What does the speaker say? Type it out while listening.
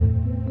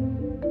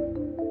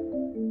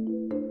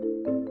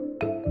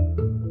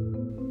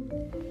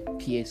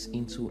pierce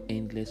into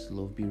endless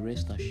love. Be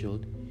rest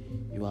assured,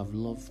 you have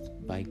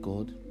loved by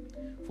God,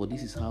 for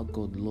this is how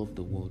God loved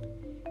the world.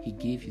 He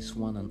gave his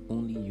one and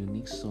only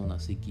unique Son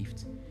as a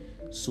gift.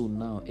 So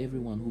now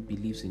everyone who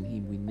believes in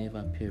him will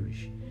never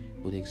perish,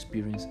 but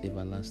experience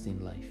everlasting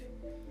life.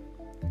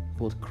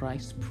 But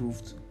Christ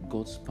proved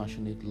God's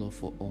passionate love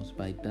for us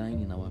by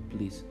dying in our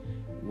place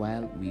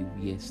while we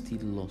were still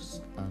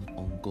lost and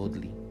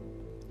ungodly.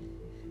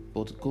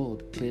 But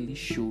God clearly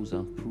shows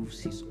and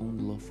proves his own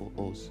love for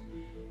us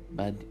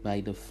by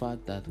the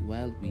fact that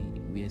while we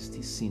were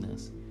still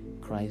sinners,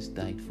 Christ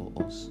died for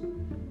us.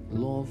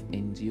 Love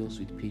endures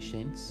with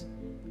patience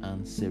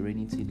and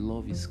serenity.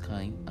 Love is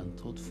kind and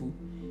thoughtful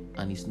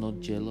and is not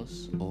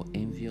jealous or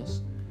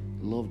envious.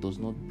 Love does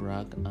not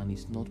brag and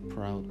is not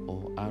proud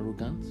or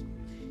arrogant.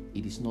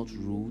 It is not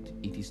rude.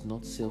 It is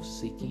not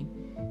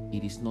self-seeking.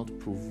 It is not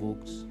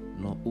provoked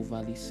nor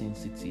overly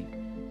sensitive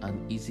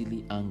and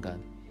easily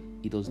angered.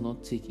 It does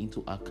not take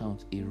into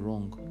account a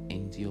wrong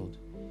endured.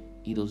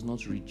 It does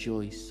not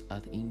rejoice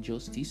at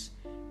injustice,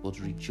 but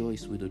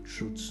rejoice with the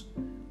truth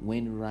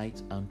when right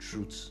and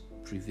truth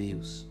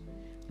prevails.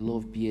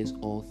 Love bears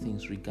all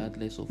things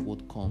regardless of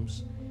what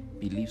comes,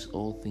 believes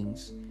all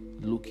things,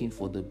 looking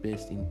for the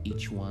best in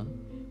each one,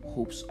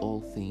 hopes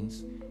all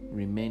things,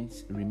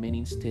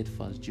 remaining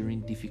steadfast during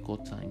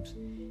difficult times,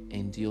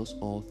 endures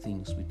all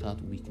things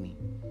without weakening.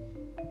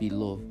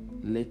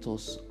 Beloved, let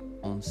us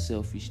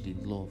unselfishly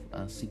love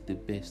and seek the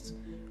best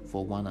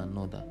for one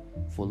another,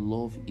 for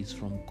love is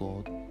from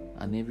God,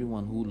 and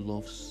everyone who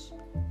loves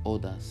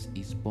others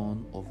is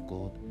born of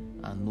God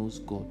and knows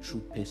God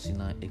through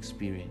personal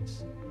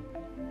experience.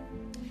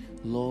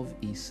 Love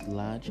is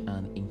large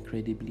and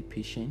incredibly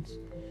patient.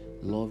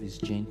 Love is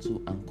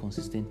gentle and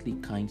consistently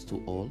kind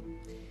to all.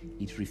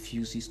 It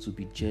refuses to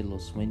be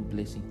jealous when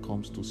blessing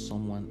comes to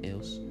someone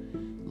else.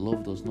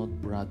 Love does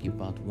not brag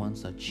about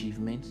one's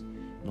achievements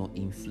nor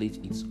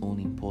inflate its own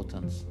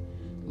importance.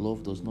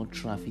 Love does not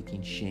traffic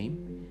in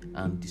shame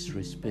and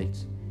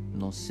disrespect,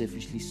 nor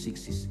selfishly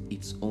seeks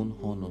its own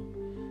honor.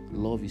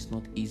 Love is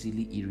not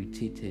easily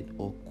irritated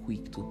or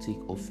quick to take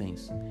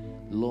offense.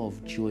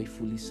 Love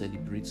joyfully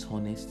celebrates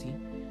honesty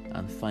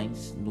and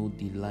finds no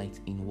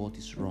delight in what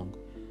is wrong.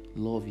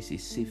 Love is a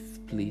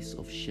safe place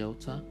of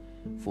shelter,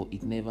 for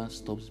it never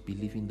stops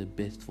believing the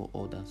best for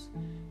others.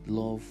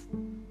 Love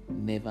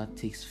never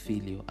takes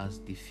failure as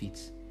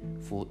defeat,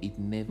 for it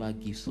never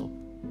gives up.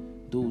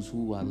 Those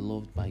who are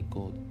loved by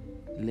God,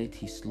 let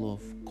his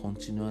love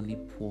continually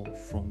pour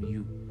from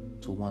you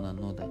to one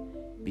another,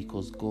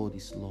 because God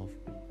is love.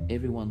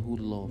 Everyone who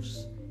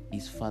loves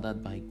is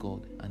fathered by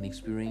God and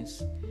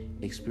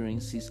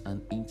experiences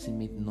an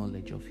intimate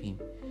knowledge of him.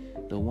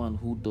 The one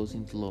who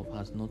doesn't love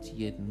has not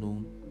yet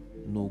known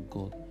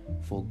God,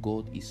 for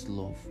God is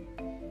love.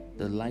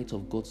 The light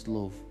of God's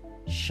love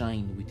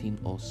shined within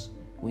us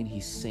when he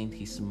sent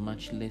his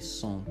matchless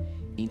Son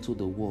into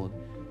the world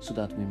so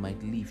that we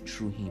might live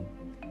through him.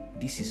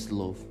 This is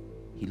love.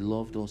 He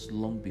loved us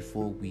long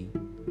before we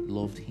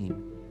loved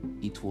him.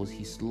 It was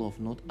his love,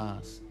 not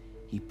ours.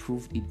 He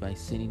proved it by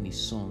sending his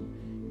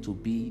Son to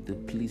be the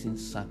pleasing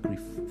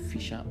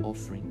sacrificial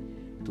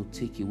offering to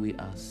take away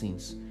our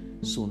sins.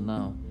 So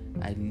now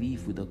I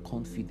live with the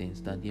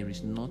confidence that there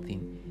is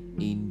nothing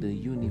in the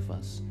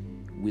universe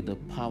with the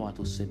power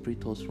to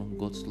separate us from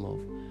God's love.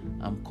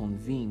 I'm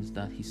convinced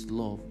that his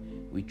love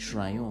will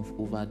triumph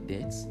over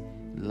death,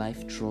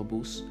 life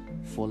troubles,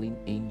 fallen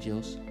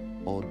angels,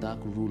 or dark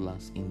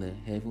rulers in the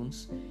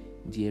heavens.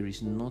 There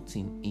is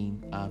nothing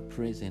in our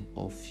present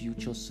or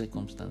future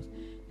circumstance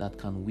that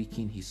can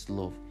weaken his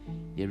love.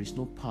 There is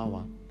no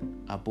power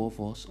above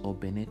us or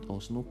beneath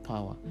us, no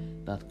power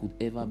that could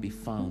ever be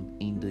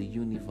found in the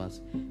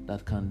universe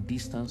that can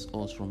distance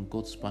us from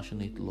God's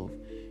passionate love,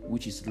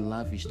 which is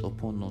lavished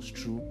upon us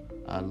through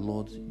our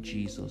Lord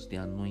Jesus, the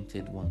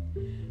Anointed One.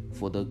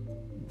 For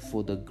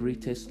the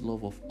greatest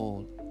love of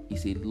all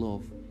is a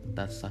love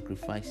that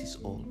sacrifices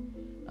all,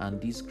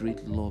 and this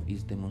great love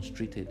is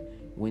demonstrated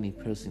when a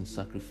person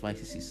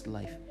sacrifices his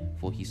life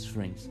for his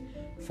friends.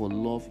 For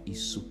love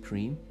is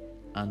supreme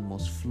and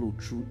must flow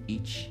through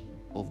each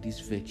of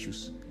these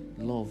virtues.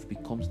 Love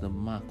becomes the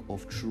mark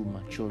of true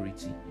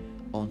maturity.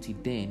 Until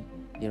then,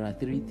 there are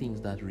three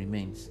things that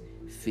remains: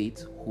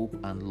 faith, hope,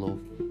 and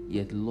love.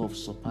 Yet love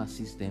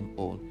surpasses them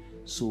all.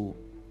 So,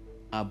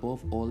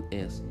 above all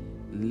else,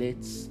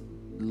 let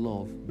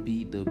love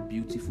be the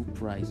beautiful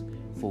prize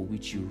for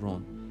which you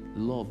run.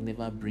 Love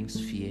never brings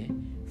fear,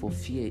 for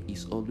fear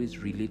is always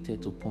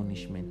related to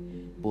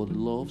punishment. But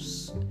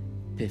love's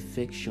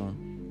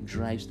perfection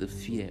drives the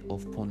fear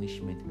of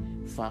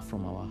punishment far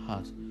from our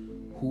hearts.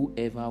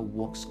 Whoever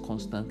walks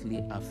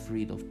constantly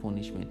afraid of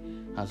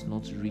punishment has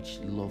not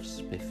reached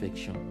love's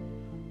perfection.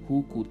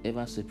 Who could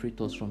ever separate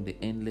us from the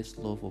endless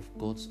love of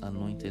God's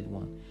Anointed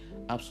One?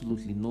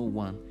 Absolutely no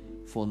one,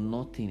 for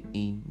nothing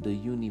in the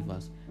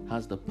universe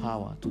has the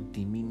power to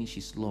diminish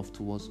his love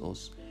towards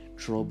us.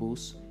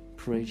 Troubles,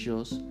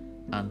 pressures,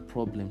 and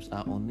problems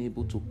are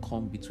unable to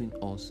come between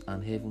us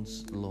and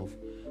heaven's love.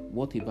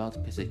 What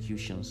about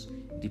persecutions,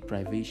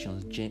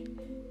 deprivations,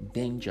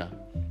 danger,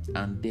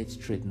 and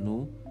death threat?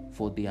 No,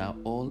 for they are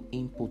all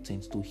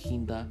impotent to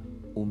hinder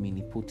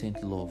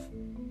omnipotent love.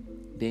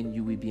 Then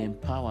you will be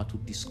empowered to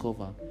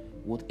discover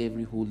what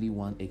every Holy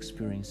One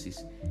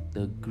experiences,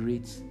 the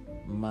great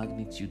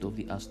magnitude of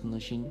the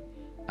astonishing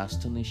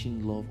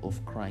love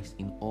of Christ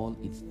in all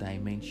its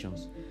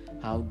dimensions.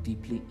 How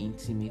deeply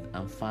intimate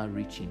and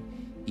far-reaching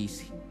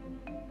is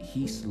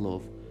His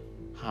love,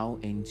 how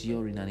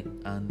enduring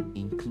and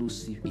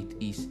inclusive it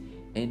is,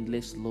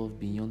 endless love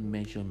beyond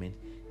measurement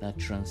that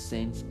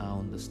transcends our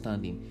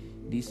understanding.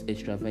 This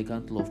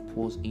extravagant love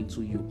pours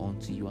into you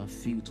until you are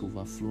filled to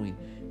overflowing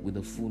with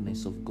the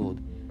fullness of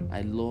God.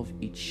 I love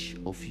each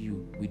of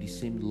you with the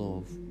same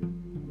love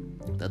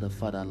that the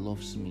Father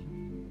loves me.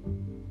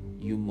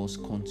 You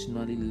must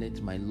continually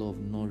let my love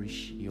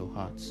nourish your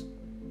hearts.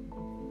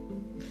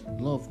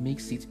 Love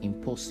makes it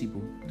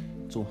impossible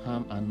to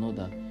harm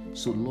another,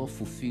 so love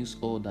fulfills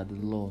all that the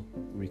law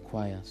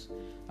requires.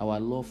 Our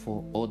love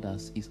for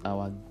others is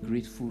our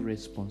grateful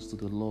response to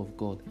the love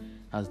God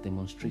has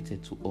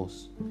demonstrated to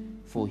us.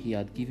 For He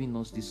had given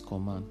us this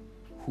command: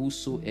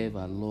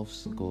 whosoever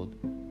loves God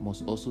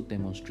must also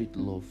demonstrate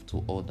love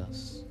to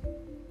others.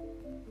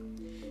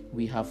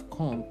 We have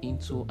come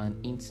into an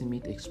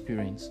intimate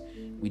experience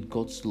with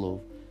God's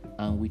love,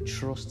 and we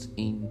trust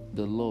in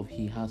the love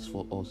He has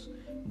for us.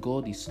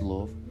 God is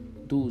love.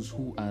 Those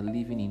who are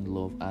living in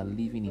love are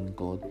living in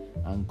God,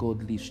 and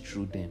God lives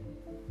through them.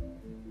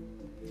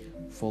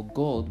 For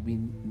God will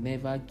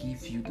never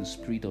give you the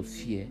spirit of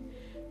fear,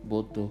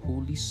 but the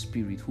Holy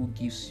Spirit, who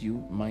gives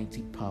you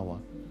mighty power,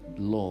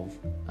 love,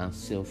 and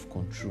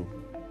self-control.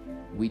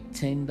 With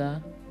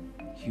tender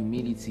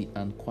humility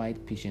and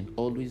quiet patience,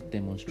 always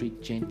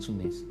demonstrate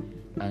gentleness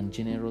and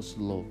generous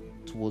love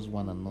towards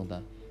one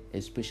another,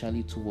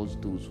 especially towards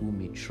those who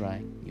may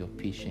try your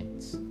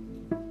patience.